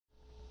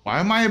Why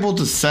am I able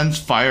to sense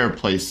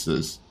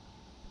fireplaces?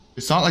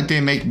 It's not like they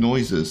make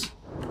noises.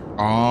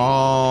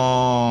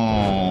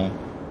 Oh,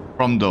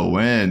 from the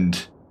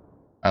wind.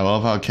 I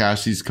love how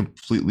Cassie's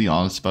completely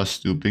honest about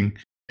stooping.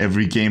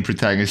 Every game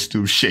protagonist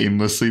stoops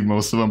shamelessly.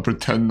 Most of them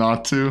pretend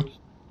not to.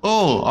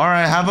 Oh,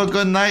 alright. Have a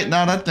good night,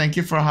 Nada. Thank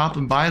you for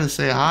hopping by to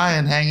say hi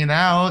and hanging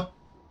out.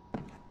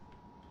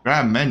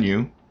 Grab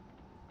menu.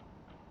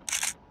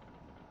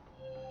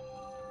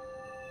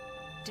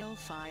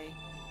 Delphi.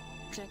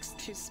 Text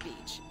to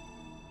speech.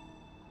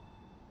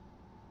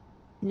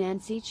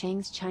 Nancy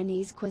Chang's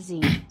Chinese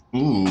cuisine.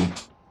 Ooh.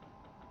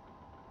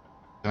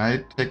 Can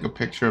I take a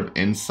picture of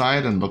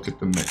inside and look at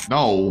the menu?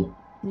 No.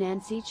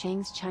 Nancy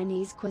Chang's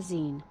Chinese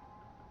cuisine.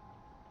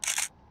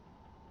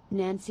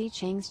 Nancy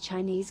Chang's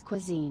Chinese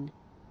cuisine.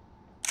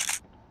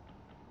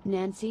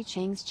 Nancy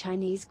Chang's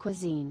Chinese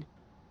cuisine.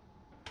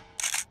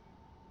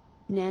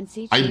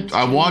 Nancy Chang's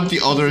I want the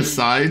Chinese other cuisine.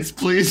 sides,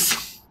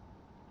 please.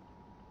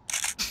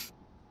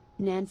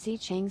 Nancy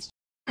Chang's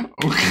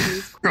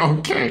Okay.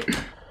 Okay.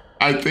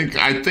 I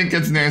think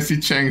it's Nancy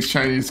Chang's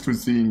Chinese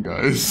cuisine,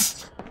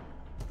 guys.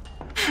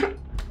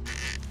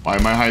 Why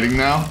am I hiding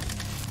now?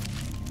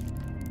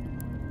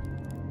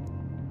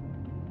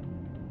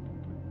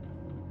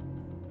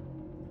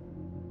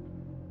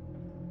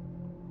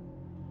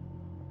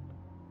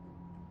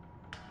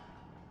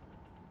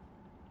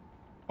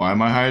 Why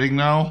am I hiding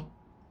now?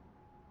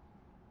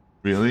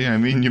 Really? I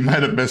mean, you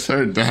might have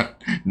misheard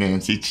that.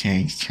 Nancy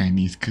Chang's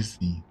Chinese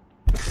cuisine.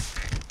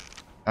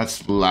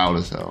 That's loud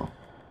as hell.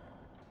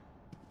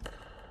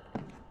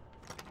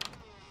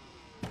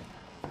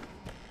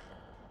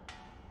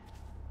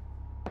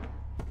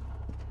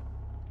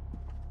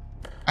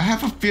 I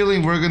have a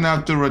feeling we're gonna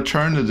have to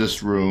return to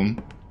this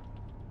room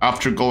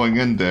after going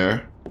in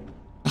there.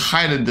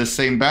 Hide in the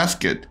same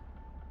basket.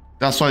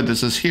 That's why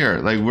this is here.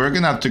 Like, we're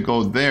gonna have to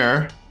go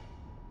there.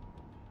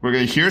 We're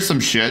gonna hear some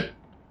shit.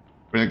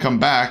 We're gonna come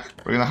back.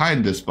 We're gonna hide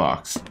in this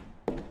box.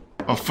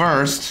 But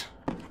first...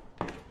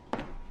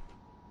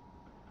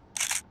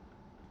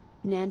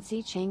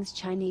 Nancy Chang's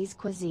Chinese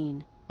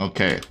cuisine.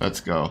 Okay, let's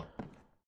go.